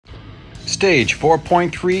Stage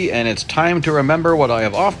 4.3, and it's time to remember what I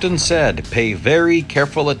have often said. Pay very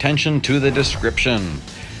careful attention to the description.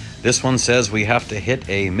 This one says we have to hit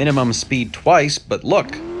a minimum speed twice, but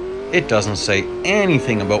look, it doesn't say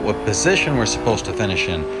anything about what position we're supposed to finish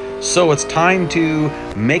in. So it's time to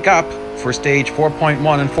make up for stage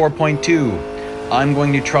 4.1 and 4.2. I'm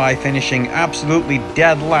going to try finishing absolutely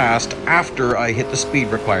dead last after I hit the speed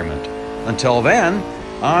requirement. Until then,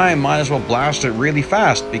 I might as well blast it really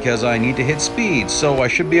fast because I need to hit speed. So I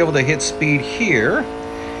should be able to hit speed here.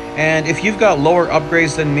 And if you've got lower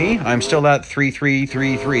upgrades than me, I'm still at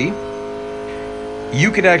 3333.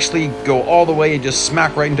 You could actually go all the way and just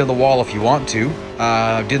smack right into the wall if you want to.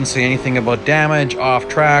 Didn't say anything about damage, off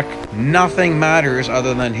track. Nothing matters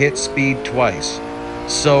other than hit speed twice.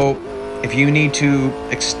 So if you need to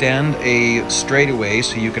extend a straightaway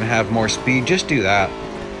so you can have more speed, just do that.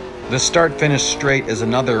 The start-finish straight is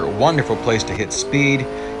another wonderful place to hit speed.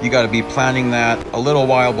 You got to be planning that a little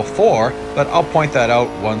while before, but I'll point that out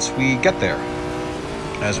once we get there.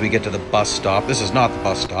 As we get to the bus stop, this is not the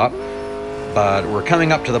bus stop, but we're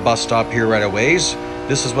coming up to the bus stop here right away.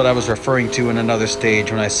 This is what I was referring to in another stage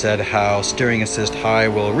when I said how steering assist high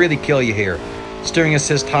will really kill you here. Steering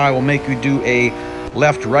assist high will make you do a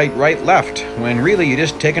left, right, right, left, when really you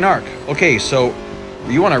just take an arc. Okay, so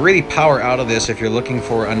you want to really power out of this if you're looking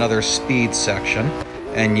for another speed section,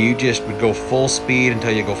 and you just would go full speed until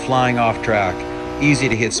you go flying off track. Easy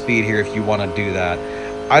to hit speed here if you want to do that.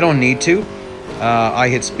 I don't need to. I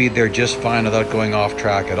hit speed there just fine without going off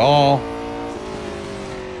track at all.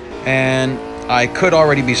 And I could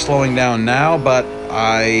already be slowing down now, but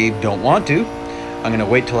I don't want to. I'm going to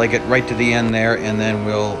wait till I get right to the end there, and then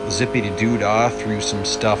we'll zippity-doo-dah through some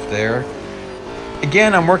stuff there.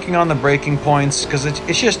 Again, I'm working on the braking points because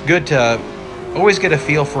it's just good to always get a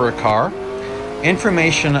feel for a car.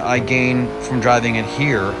 Information I gain from driving it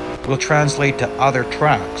here will translate to other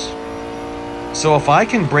tracks. So if I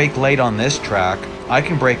can brake late on this track, I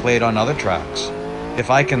can brake late on other tracks.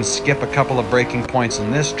 If I can skip a couple of braking points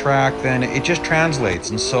in this track, then it just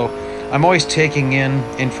translates. And so I'm always taking in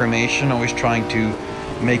information, always trying to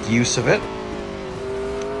make use of it.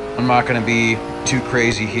 I'm not going to be too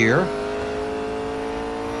crazy here.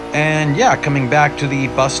 And yeah, coming back to the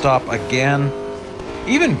bus stop again.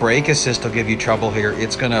 Even brake assist will give you trouble here.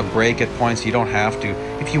 It's going to brake at points you don't have to.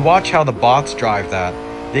 If you watch how the bots drive that,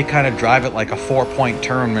 they kind of drive it like a 4-point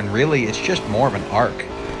turn when really it's just more of an arc.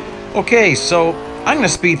 Okay, so I'm going to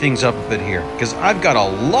speed things up a bit here because I've got a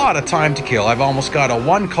lot of time to kill. I've almost got a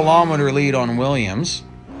 1 kilometer lead on Williams.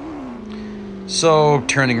 So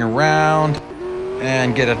turning around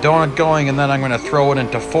and get a donut going, and then I'm going to throw it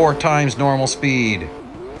into 4 times normal speed.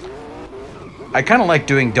 I kind of like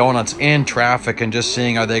doing donuts in traffic and just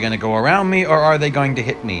seeing, are they going to go around me or are they going to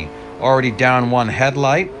hit me? Already down 1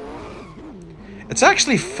 headlight. It's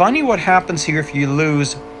actually funny what happens here if you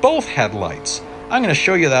lose both headlights. I'm going to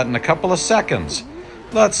show you that in a couple of seconds.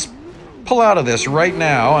 Let's pull out of this right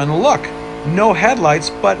now and look, no headlights,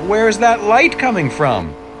 but where's that light coming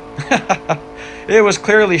from? It was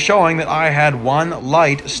clearly showing that I had 1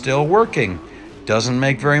 light still working. Doesn't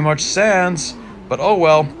make very much sense. But oh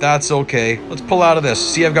well, that's okay. Let's pull out of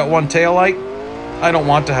this. See, I've got 1 taillight. I don't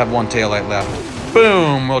want to have 1 taillight left.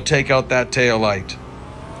 Boom, we'll take out that taillight.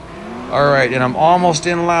 Alright, and I'm almost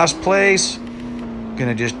in last place.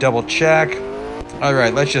 Gonna just double check.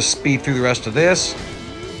 Alright, let's just speed through the rest of this.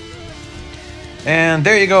 And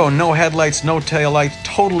there you go, no headlights, no taillights,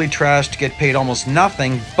 totally trashed, get paid almost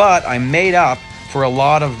nothing, but I made up for a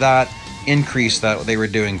lot of that increase that they were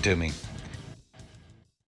doing to me.